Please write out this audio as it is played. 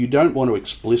You don't want to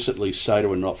explicitly say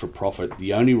to a not-for-profit,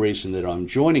 the only reason that I'm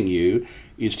joining you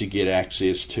is to get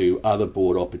access to other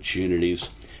board opportunities,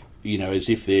 as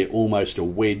if they're almost a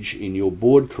wedge in your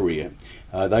board career.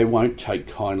 They won't take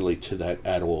kindly to that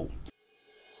at all.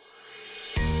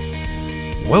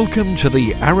 Welcome to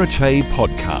the Arete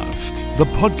Podcast, the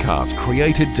podcast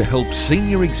created to help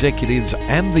senior executives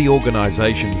and the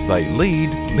organisations they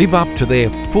lead live up to their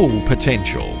full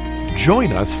potential.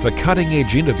 Join us for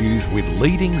cutting-edge interviews with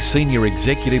leading senior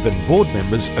executive and board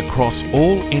members across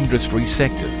all industry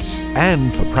sectors,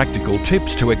 and for practical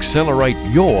tips to accelerate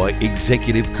your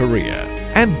executive career.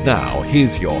 And now,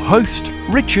 here's your host,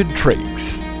 Richard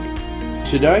Treeks.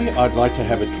 Today, I'd like to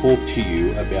have a talk to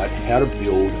you about how to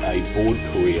build a board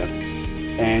career.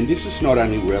 And this is not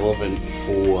only relevant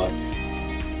for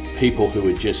people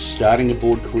who are just starting a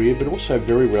board career, but also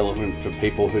very relevant for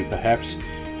people who perhaps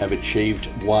have achieved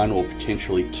one or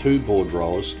potentially two board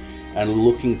roles and are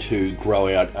looking to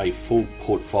grow out a full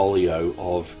portfolio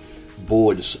of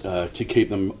boards to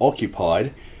keep them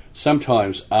occupied,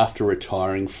 sometimes after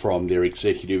retiring from their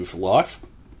executive life.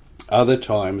 Other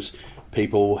times,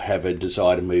 people have a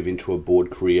desire to move into a board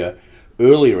career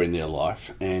earlier in their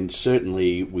life, and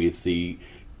certainly with the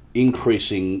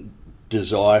increasing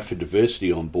desire for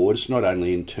diversity on boards, not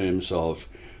only in terms of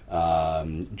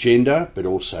gender, but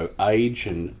also age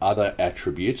and other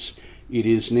attributes. It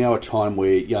is now a time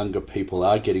where younger people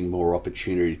are getting more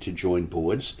opportunity to join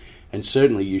boards, and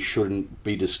certainly you shouldn't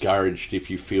be discouraged if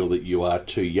you feel that you are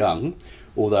too young,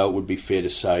 although it would be fair to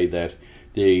say that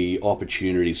the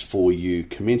opportunities for you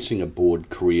commencing a board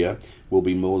career will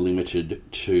be more limited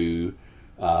to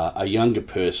a younger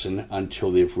person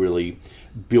until they've really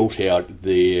built out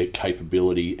their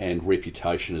capability and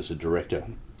reputation as a director.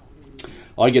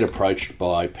 I get approached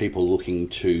by people looking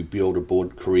to build a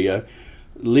board career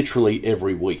literally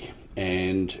every week,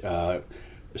 and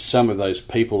some of those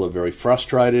people are very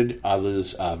frustrated,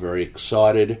 others are very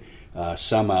excited,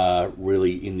 some are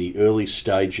really in the early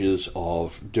stages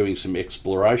of doing some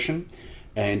exploration,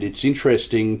 and it's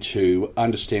interesting to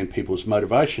understand people's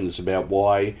motivations about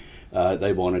why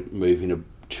they want to move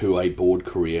into a board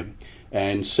career.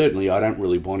 And certainly I don't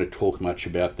really want to talk much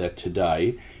about that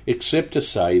today, except to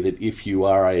say that if you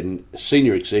are a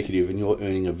senior executive and you're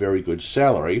earning a very good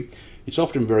salary, it's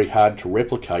often very hard to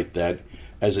replicate that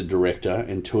as a director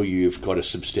until you've got a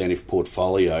substantive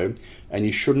portfolio, and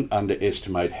you shouldn't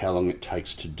underestimate how long it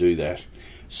takes to do that.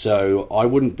 So I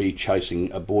wouldn't be chasing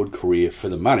a board career for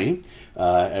the money,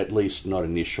 at least not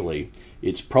initially.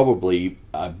 It's probably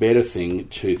a better thing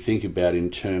to think about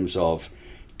in terms of,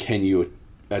 can you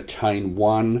attain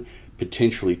one,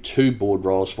 potentially two board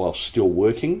roles while still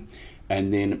working,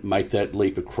 and then make that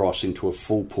leap across into a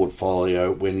full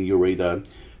portfolio when you're either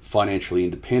financially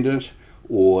independent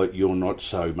or you're not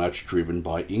so much driven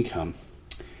by income.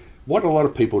 What a lot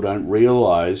of people don't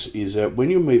realise is that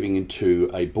when you're moving into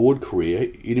a board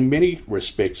career, it in many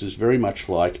respects is very much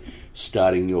like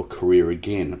starting your career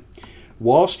again.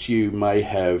 Whilst you may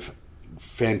have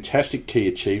fantastic key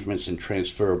achievements and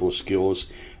transferable skills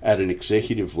at an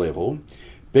executive level,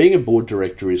 being a board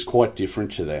director is quite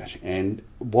different to that. And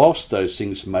whilst those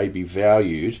things may be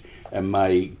valued and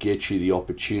may get you the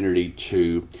opportunity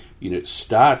to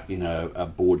start in a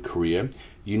board career,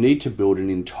 you need to build an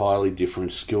entirely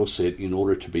different skill set in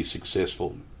order to be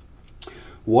successful.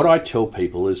 What I tell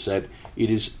people is that it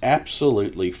is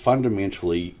absolutely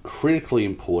fundamentally critically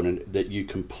important that you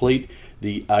complete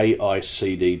the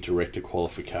AICD director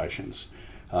qualifications.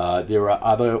 There are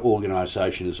other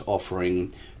organisations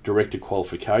offering director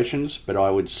qualifications, but I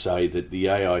would say that the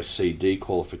AICD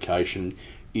qualification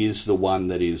is the one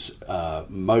that is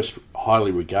most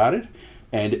highly regarded.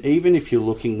 And even if you're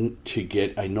looking to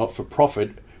get a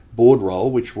not-for-profit board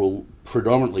role, which will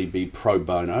predominantly be pro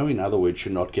bono, in other words,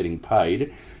 you're not getting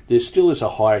paid, there still is a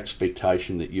high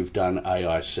expectation that you've done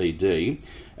AICD.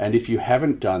 And if you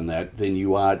haven't done that, then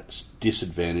you are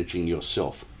disadvantaging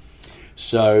yourself.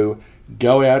 So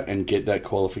go out and get that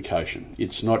qualification.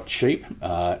 It's not cheap,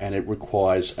 and it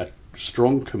requires a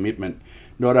strong commitment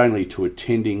not only to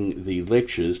attending the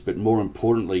lectures, but more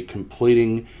importantly,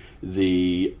 completing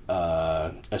the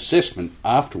assessment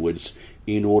afterwards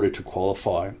in order to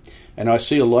qualify. And I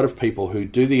see a lot of people who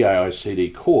do the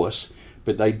AICD course,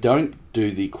 but they don't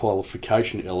do the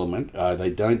qualification element,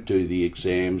 they don't do the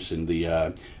exams and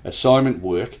the assignment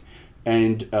work,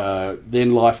 and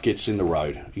then life gets in the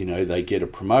road. They get a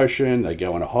promotion, they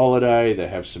go on a holiday, they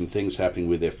have some things happening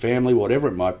with their family, whatever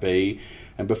it might be,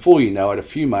 and before you know it, a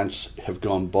few months have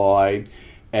gone by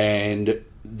and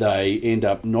they end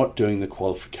up not doing the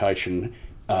qualification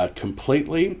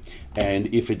completely,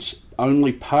 And if it's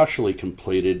only partially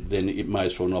completed, then it may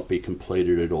as well not be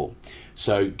completed at all.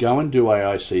 So go and do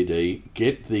AICD,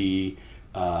 get the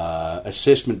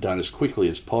assessment done as quickly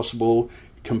as possible,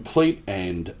 complete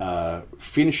and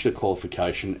finish the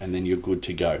qualification, and then you're good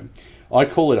to go. I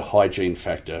call it a hygiene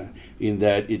factor in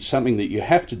that it's something that you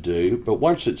have to do, but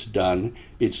once it's done,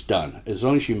 it's done. As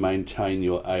long as you maintain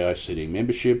your AICD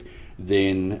membership,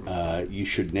 then you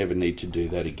should never need to do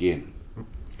that again.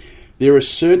 There are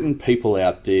certain people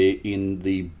out there in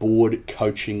the board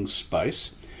coaching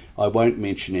space, I won't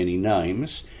mention any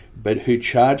names, but who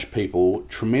charge people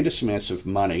tremendous amounts of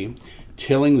money,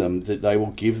 telling them that they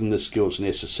will give them the skills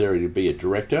necessary to be a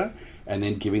director and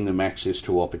then giving them access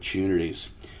to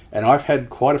opportunities. And I've had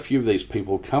quite a few of these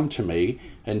people come to me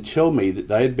and tell me that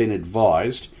they had been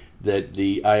advised that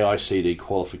the AICD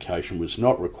qualification was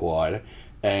not required.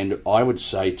 And I would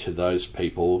say to those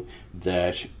people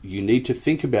that you need to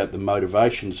think about the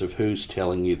motivations of who's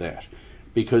telling you that.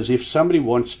 Because if somebody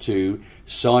wants to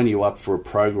sign you up for a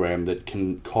program that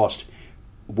can cost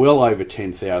well over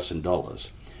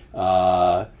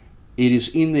 $10,000, it is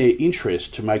in their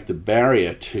interest to make the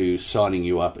barrier to signing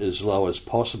you up as low as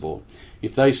possible.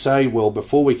 If they say, well,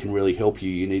 before we can really help you,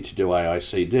 you need to do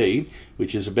AICD,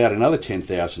 which is about another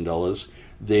 $10,000,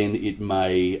 then it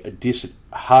may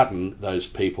dishearten those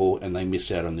people and they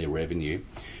miss out on their revenue.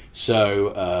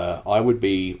 So I would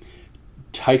be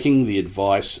taking the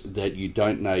advice that you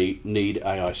don't need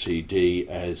AICD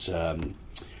as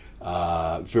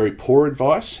very poor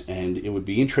advice, and it would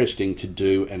be interesting to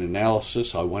do an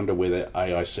analysis. I wonder whether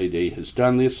AICD has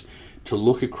done this, to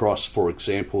look across, for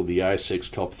example, the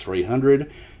ASX Top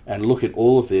 300 and look at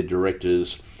all of their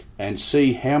directors and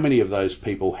see how many of those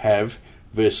people have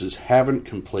versus haven't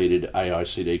completed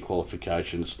AICD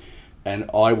qualifications.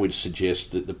 And I would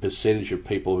suggest that the percentage of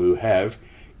people who have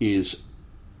is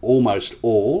almost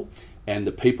all, and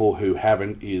the people who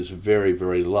haven't is very,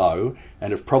 very low,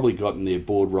 and have probably gotten their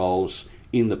board roles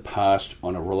in the past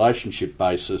on a relationship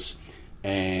basis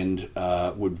and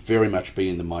would very much be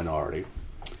in the minority.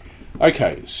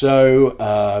 Okay, so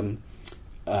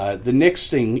the next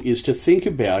thing is to think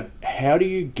about how do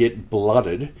you get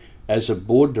blooded as a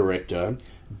board director,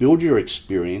 build your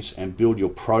experience and build your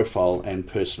profile and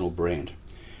personal brand.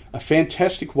 A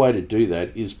fantastic way to do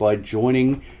that is by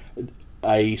joining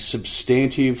a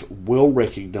substantive,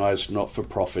 well-recognised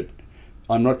not-for-profit.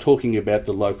 I'm not talking about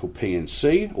the local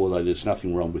PNC, although there's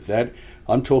nothing wrong with that.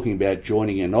 I'm talking about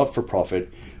joining a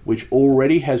not-for-profit which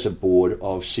already has a board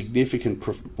of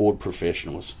significant board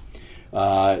professionals.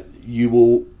 You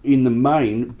will, in the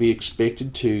main, be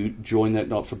expected to join that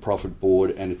not-for-profit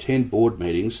board and attend board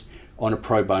meetings on a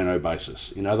pro bono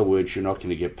basis. In other words, you're not going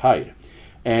to get paid.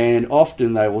 And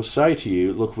often they will say to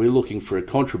you, look, we're looking for a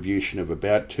contribution of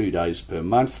about 2 days per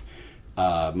month,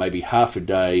 maybe half a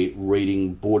day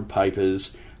reading board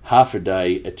papers, half a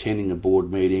day attending a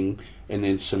board meeting, and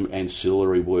then some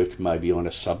ancillary work maybe on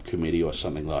a subcommittee or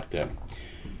something like that.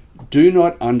 Do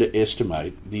not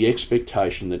underestimate the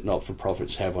expectation that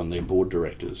not-for-profits have on their board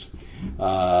directors.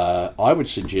 I would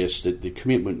suggest that the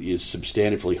commitment is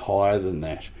substantively higher than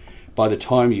that. By the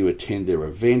time you attend their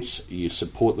events, you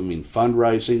support them in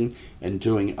fundraising and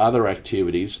doing other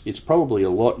activities, it's probably a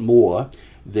lot more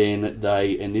than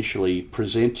they initially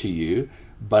present to you,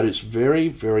 but it's very,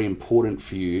 very important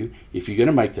for you, if you're going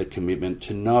to make that commitment,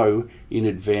 to know in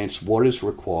advance what is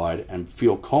required and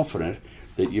feel confident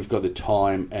that you've got the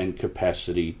time and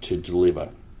capacity to deliver.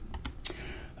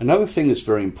 Another thing that's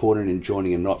very important in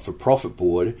joining a not-for-profit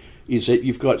board is that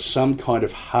you've got some kind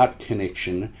of heart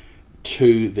connection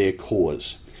to their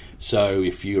cause. So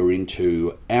if you're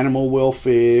into animal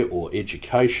welfare or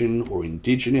education or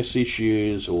Indigenous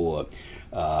issues or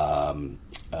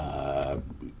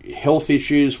health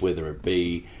issues, whether it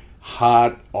be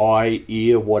heart, eye,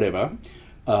 ear, whatever,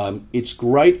 it's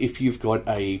great if you've got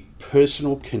a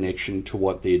personal connection to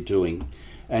what they're doing.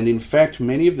 And in fact,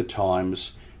 many of the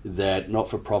times that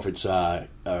not-for-profits are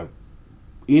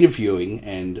interviewing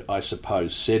and I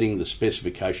suppose setting the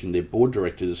specification their board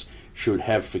directors should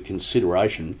have for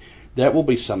consideration, that will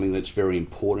be something that's very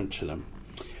important to them.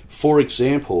 For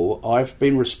example, I've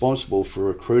been responsible for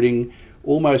recruiting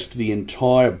almost the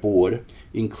entire board,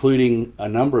 including a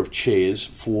number of chairs,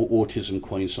 for Autism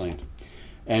Queensland.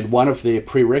 And one of their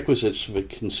prerequisites for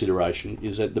consideration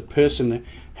is that the person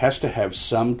has to have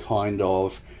some kind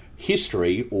of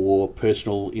history or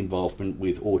personal involvement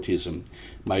with autism.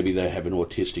 Maybe they have an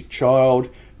autistic child,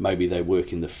 maybe they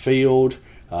work in the field,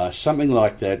 something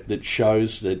like that that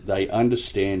shows that they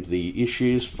understand the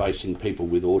issues facing people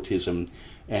with autism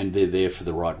and they're there for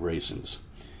the right reasons.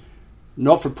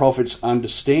 Not-for-profits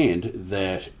understand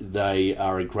that they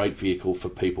are a great vehicle for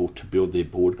people to build their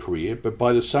board career, but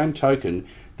by the same token,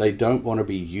 they don't want to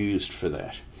be used for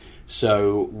that.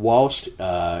 So whilst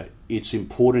it's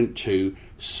important to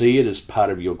see it as part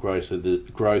of your growth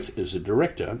as a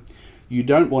director, you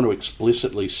don't want to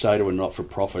explicitly say to a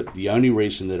not-for-profit, the only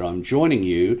reason that I'm joining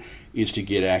you is to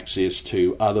get access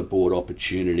to other board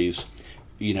opportunities,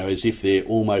 as if they're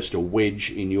almost a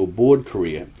wedge in your board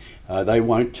career. They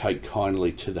won't take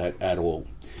kindly to that at all.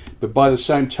 But by the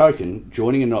same token,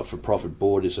 joining a not-for-profit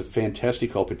board is a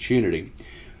fantastic opportunity.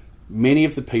 Many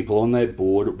of the people on that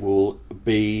board will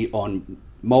be on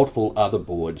multiple other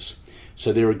boards,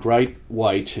 so they're a great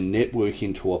way to network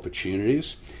into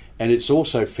opportunities, and it's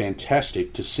also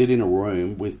fantastic to sit in a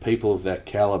room with people of that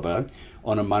calibre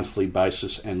on a monthly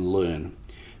basis and learn.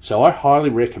 So I highly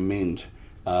recommend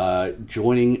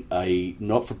joining a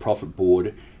not-for-profit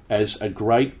board as a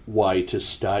great way to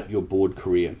start your board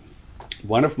career.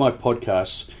 One of my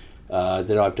podcasts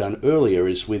that I've done earlier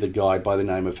is with a guy by the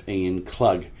name of Ian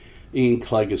Klug. Ian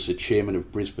Klug is the chairman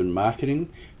of Brisbane Marketing,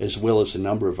 as well as a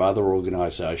number of other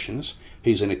organisations.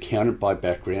 He's an accountant by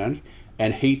background,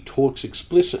 and he talks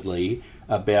explicitly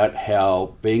about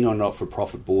how being on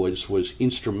not-for-profit boards was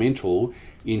instrumental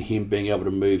in him being able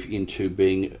to move into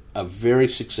being a very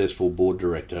successful board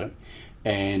director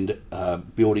and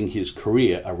building his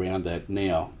career around that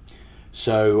now.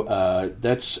 So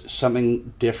that's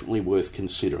something definitely worth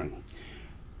considering.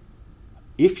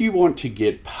 If you want to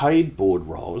get paid board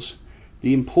roles,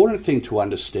 the important thing to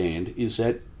understand is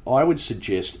that I would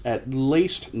suggest at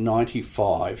least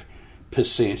 95%,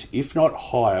 if not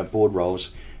higher, board roles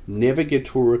never get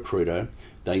to a recruiter,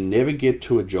 they never get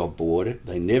to a job board,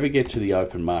 they never get to the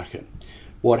open market.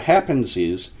 What happens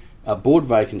is a board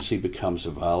vacancy becomes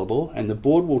available, and the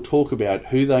board will talk about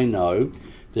who they know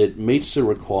that meets the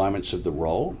requirements of the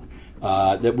role,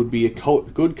 that would be a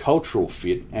good cultural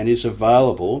fit and is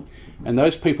available, and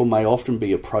those people may often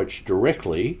be approached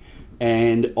directly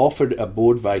and offered a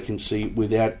board vacancy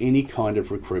without any kind of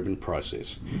recruitment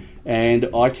process. And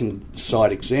I can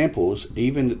cite examples,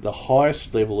 even at the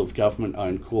highest level of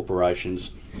government-owned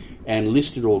corporations and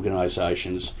listed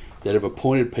organisations that have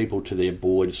appointed people to their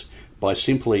boards by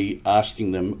simply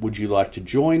asking them, would you like to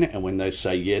join? And when they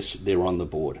say yes, they're on the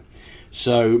board.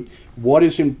 So what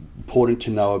is important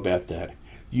to know about that?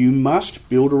 You must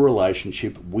build a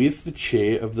relationship with the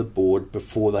chair of the board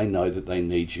before they know that they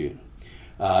need you.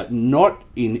 Not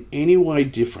in any way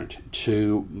different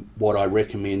to what I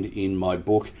recommend in my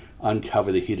book,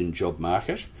 Uncover the Hidden Job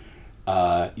Market.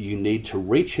 You need to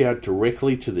reach out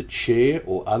directly to the chair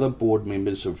or other board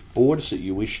members of boards that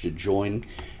you wish to join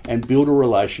and build a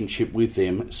relationship with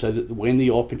them so that when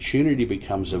the opportunity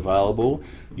becomes available,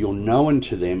 you're known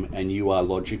to them and you are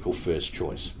logical first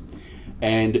choice.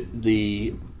 And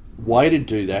the way to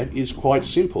do that is quite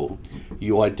simple.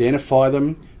 You identify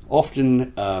them,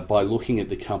 often by looking at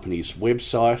the company's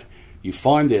website, you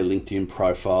find their LinkedIn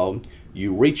profile,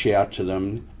 you reach out to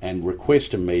them and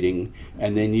request a meeting,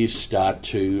 and then you start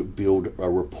to build a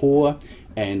rapport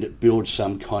and build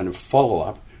some kind of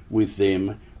follow-up with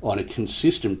them on a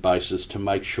consistent basis to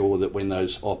make sure that when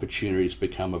those opportunities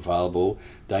become available,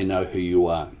 they know who you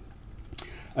are.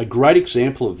 A great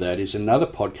example of that is another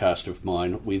podcast of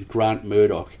mine with Grant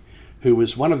Murdoch, who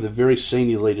was one of the very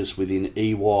senior leaders within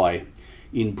EY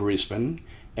in Brisbane,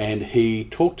 and he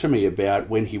talked to me about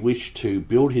when he wished to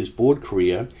build his board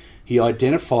career, he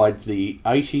identified the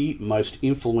 80 most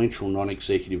influential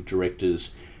non-executive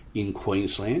directors in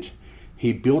Queensland.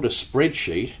 He built a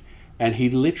spreadsheet and he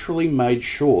literally made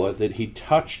sure that he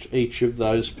touched each of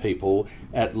those people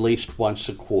at least once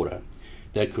a quarter.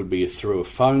 That could be through a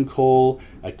phone call,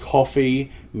 a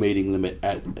coffee, meeting them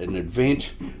at an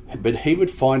event, but he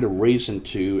would find a reason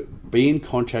to be in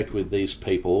contact with these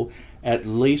people at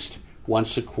least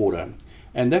once a quarter.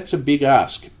 And that's a big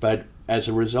ask, but as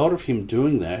a result of him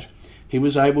doing that, he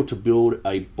was able to build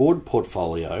a board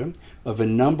portfolio of a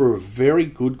number of very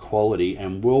good quality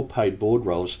and well-paid board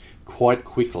roles quite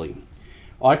quickly.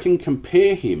 I can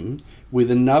compare him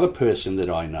with another person that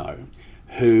I know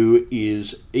who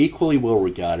is equally well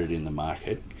regarded in the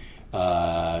market,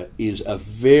 is a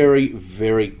very,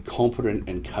 very competent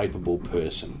and capable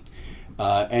person.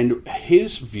 And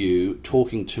his view,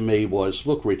 talking to me, was,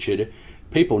 look, Richard,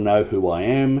 people know who I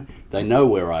am, they know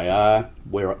where I are,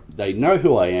 they know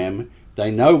who I am,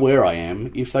 they know where I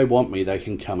am. If they want me, they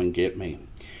can come and get me.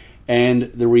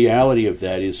 And the reality of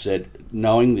that is that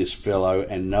knowing this fellow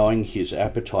and knowing his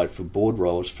appetite for board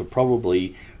roles for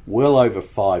probably well over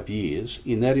 5 years,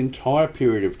 in that entire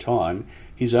period of time,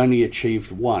 he's only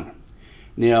achieved one.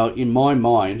 Now, in my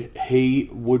mind, he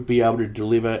would be able to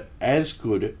deliver as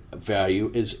good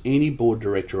value as any board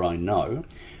director I know,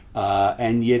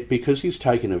 and yet because he's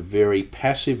taken a very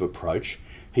passive approach,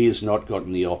 he has not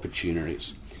gotten the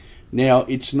opportunities. Now,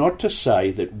 it's not to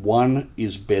say that one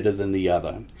is better than the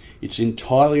other. It's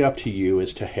entirely up to you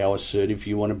as to how assertive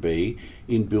you want to be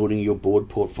in building your board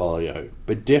portfolio.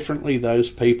 But definitely those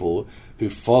people who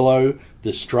follow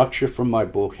the structure from my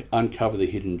book, Uncover the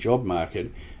Hidden Job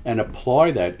Market, and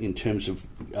apply that in terms of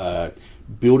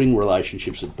building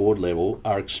relationships at board level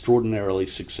are extraordinarily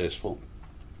successful.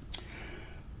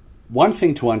 One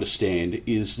thing to understand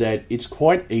is that it's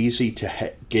quite easy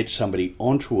to get somebody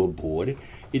onto a board.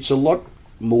 It's a lot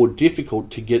more difficult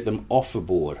to get them off a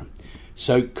board.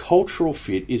 So cultural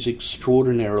fit is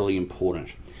extraordinarily important.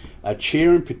 A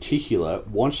chair in particular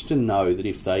wants to know that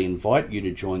if they invite you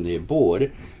to join their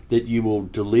board, that you will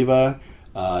deliver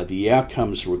the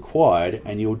outcomes required,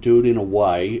 and you'll do it in a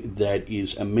way that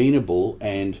is amenable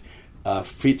and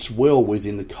fits well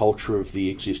within the culture of the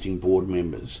existing board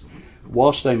members.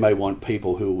 Whilst they may want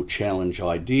people who will challenge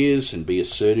ideas and be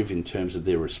assertive in terms of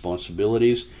their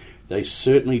responsibilities, they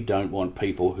certainly don't want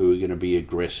people who are going to be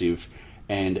aggressive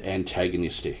and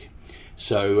antagonistic.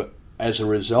 So as a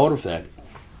result of that,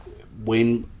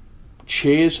 when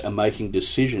chairs are making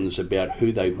decisions about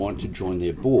who they want to join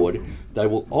their board, they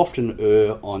will often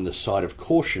err on the side of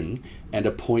caution and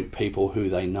appoint people who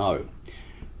they know.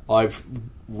 I've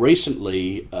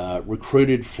recently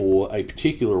recruited for a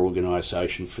particular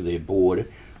organisation for their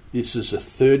board. This is the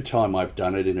third time I've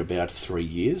done it in about 3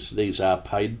 years. These are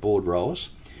paid board roles.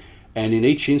 And in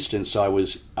each instance, I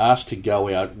was asked to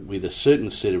go out with a certain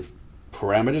set of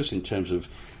parameters in terms of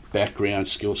background,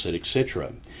 skill set,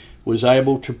 etc. Was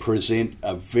able to present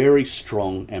a very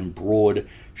strong and broad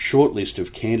shortlist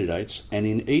of candidates, and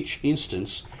in each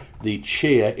instance, the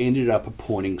chair ended up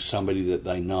appointing somebody that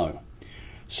they know.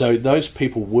 So those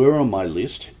people were on my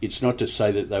list. It's not to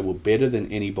say that they were better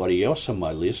than anybody else on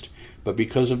my list, but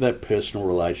because of that personal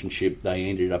relationship, they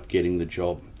ended up getting the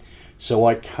job. So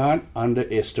I can't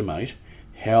underestimate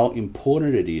how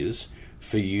important it is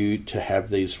for you to have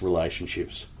these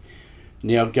relationships.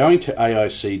 Now, going to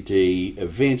AICD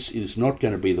events is not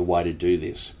going to be the way to do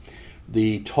this.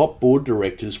 The top board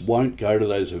directors won't go to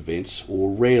those events,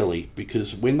 or rarely,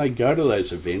 because when they go to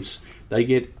those events, they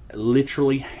get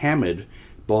literally hammered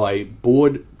by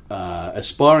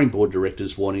aspiring board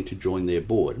directors wanting to join their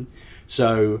board.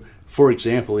 So, for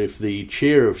example, if the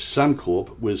chair of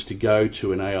Suncorp was to go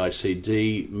to an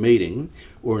AICD meeting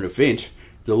or an event,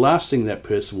 the last thing that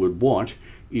person would want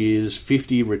is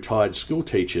 50 retired school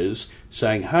teachers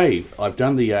saying, "Hey, I've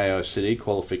done the AICD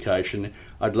qualification,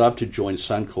 I'd love to join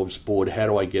Suncorp's board, how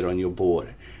do I get on your board?"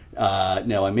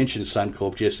 Now, I mentioned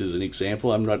Suncorp just as an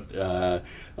example. I'm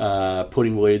not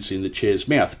putting words in the chair's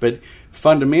mouth, but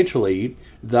fundamentally,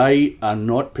 they are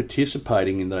not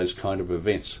participating in those kind of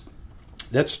events.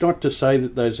 That's not to say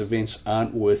that those events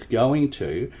aren't worth going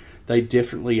to. They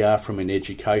definitely are from an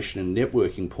education and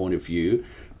networking point of view,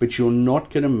 but you're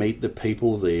not going to meet the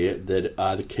people there that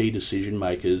are the key decision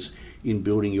makers in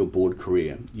building your board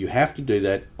career. You have to do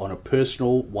that on a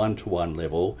personal one-to-one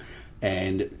level,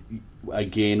 and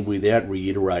again, without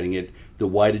reiterating it, the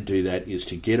way to do that is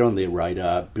to get on their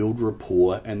radar, build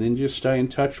rapport, and then just stay in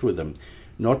touch with them.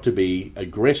 Not to be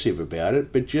aggressive about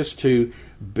it, but just to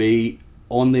be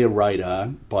on their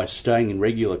radar by staying in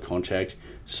regular contact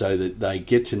so that they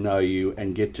get to know you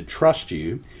and get to trust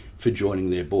you for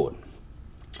joining their board.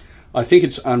 I think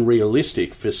it's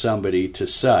unrealistic for somebody to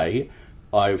say,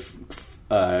 "I've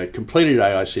completed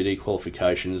AICD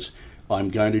qualifications, I'm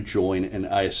going to join an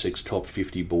ASX Top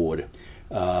 50 board."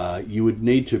 You would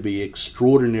need to be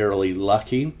extraordinarily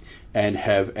lucky and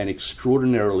have an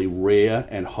extraordinarily rare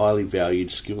and highly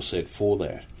valued skill set for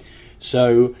that.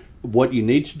 So what you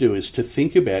need to do is to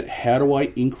think about, how do I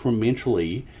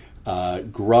incrementally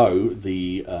grow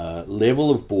the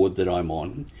level of board that I'm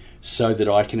on so that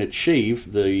I can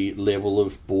achieve the level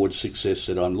of board success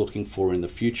that I'm looking for in the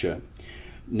future.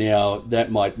 Now,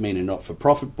 that might mean a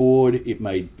not-for-profit board, it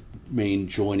may mean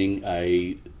joining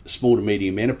a small to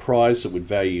medium enterprise that would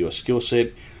value your skill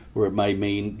set, or it may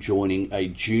mean joining a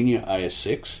junior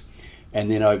ASX,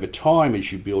 and then over time,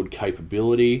 as you build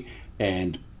capability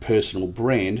and personal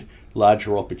brand,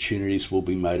 larger opportunities will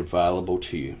be made available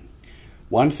to you.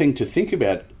 One thing to think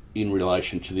about in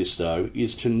relation to this, though,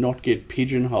 is to not get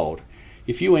pigeonholed.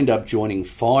 If you end up joining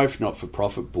 5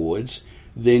 not-for-profit boards,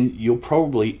 then you'll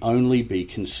probably only be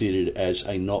considered as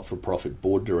a not-for-profit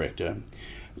board director.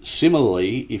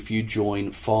 Similarly, if you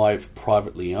join 5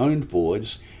 privately owned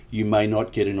boards, you may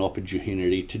not get an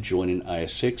opportunity to join an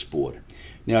ASX board.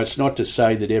 Now, it's not to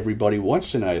say that everybody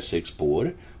wants an ASX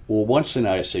board or wants an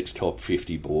ASX top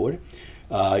 50 board.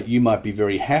 You might be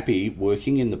very happy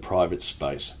working in the private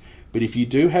space. But if you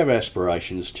do have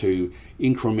aspirations to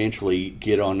incrementally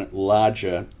get on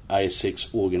larger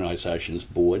ASX organisations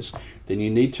boards, then you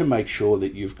need to make sure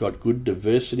that you've got good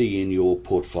diversity in your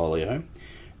portfolio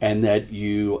and that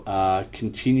you are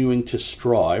continuing to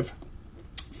strive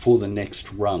for the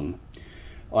next rung.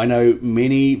 I know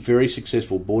many very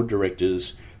successful board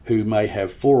directors who may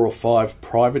have 4 or 5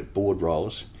 private board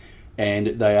roles and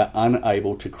they are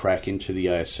unable to crack into the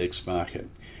ASX market.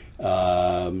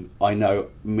 I know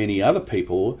many other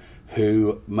people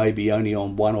who may be only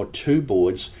on 1 or 2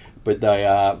 boards, but they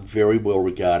are very well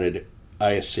regarded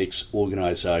ASX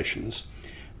organisations.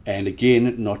 And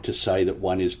again, not to say that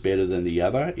one is better than the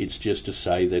other, it's just to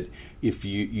say that if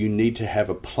you need to have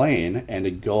a plan and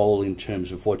a goal in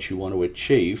terms of what you want to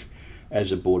achieve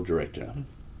as a board director.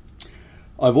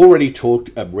 I've already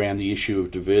talked around the issue of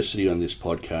diversity on this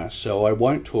podcast, so I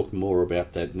won't talk more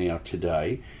about that now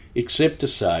today, except to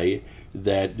say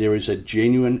that there is a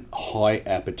genuine high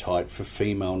appetite for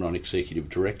female non-executive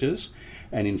directors,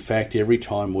 and in fact every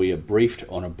time we are briefed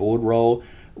on a board role,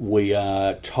 we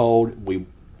are told the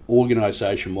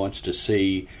organisation wants to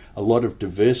see a lot of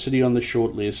diversity on the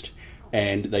shortlist,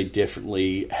 and they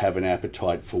definitely have an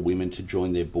appetite for women to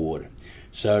join their board.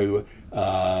 So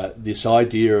this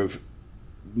idea of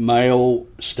male,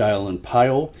 stale and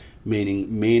pale,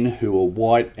 meaning men who are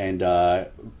white and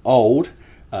old,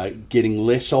 getting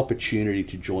less opportunity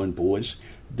to join boards,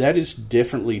 that is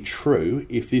definitely true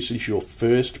if this is your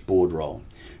first board role.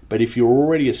 But if you're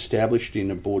already established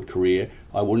in a board career,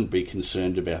 I wouldn't be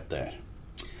concerned about that.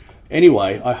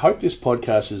 Anyway, I hope this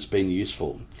podcast has been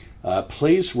useful.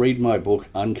 Please read my book,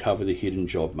 Uncover the Hidden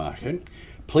Job Market.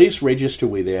 Please register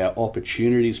with our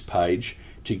opportunities page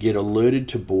to get alerted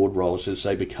to board roles as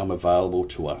they become available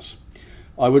to us.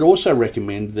 I would also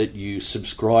recommend that you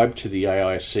subscribe to the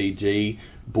AICD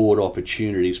Board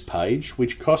Opportunities page,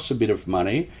 which costs a bit of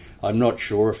money, I'm not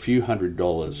sure, a few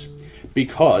 $100s,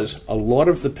 because a lot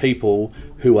of the people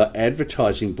who are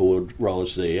advertising board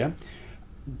roles there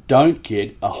don't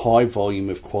get a high volume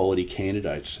of quality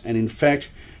candidates. And in fact,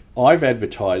 I've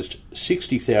advertised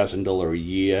 $60,000 a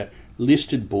year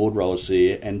listed board roles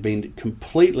there and been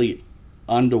completely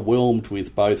underwhelmed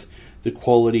with both the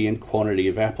quality and quantity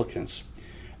of applicants.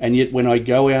 And yet when I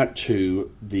go out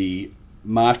to the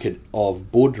market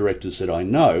of board directors that I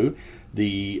know,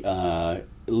 the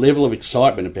level of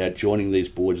excitement about joining these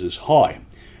boards is high.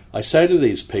 I say to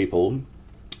these people,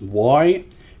 why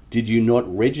did you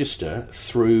not register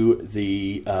through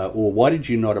or why did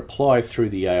you not apply through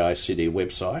the AICD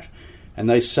website? And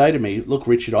they say to me, look,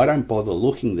 Richard, I don't bother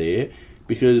looking there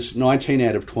because 19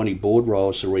 out of 20 board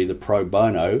roles are either pro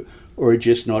bono or are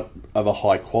just not of a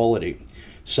high quality.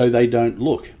 So they don't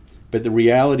look. But the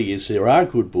reality is there are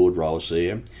good board roles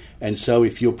there. And so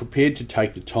if you're prepared to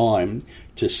take the time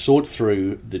to sort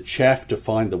through the chaff to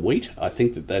find the wheat, I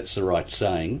think that that's the right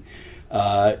saying,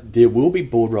 there will be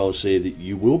board roles there that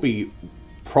you will be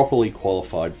properly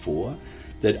qualified for,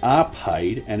 that are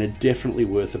paid and are definitely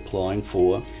worth applying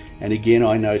for. And again,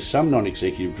 I know some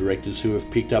non-executive directors who have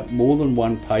picked up more than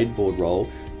one paid board role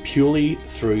purely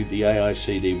through the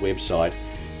AICD website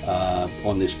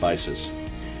on this basis.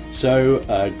 So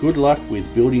good luck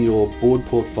with building your board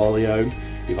portfolio.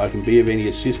 If I can be of any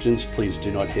assistance, please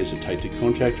do not hesitate to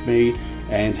contact me,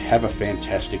 and have a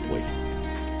fantastic week.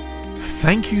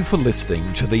 Thank you for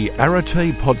listening to the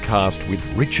Arete podcast with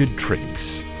Richard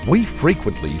Triggs. We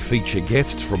frequently feature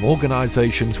guests from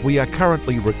organisations we are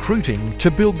currently recruiting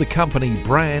to build the company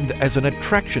brand as an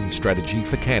attraction strategy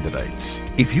for candidates.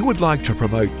 If you would like to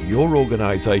promote your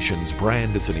organisation's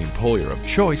brand as an employer of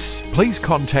choice, please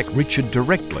contact Richard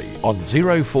directly on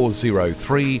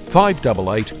 0403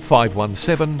 588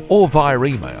 517 or via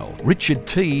email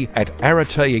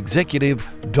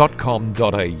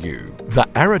richardt@areteexecutive.com.au. The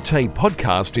Arete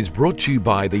podcast is brought to you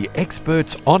by the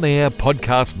Experts On Air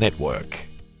Podcast Network.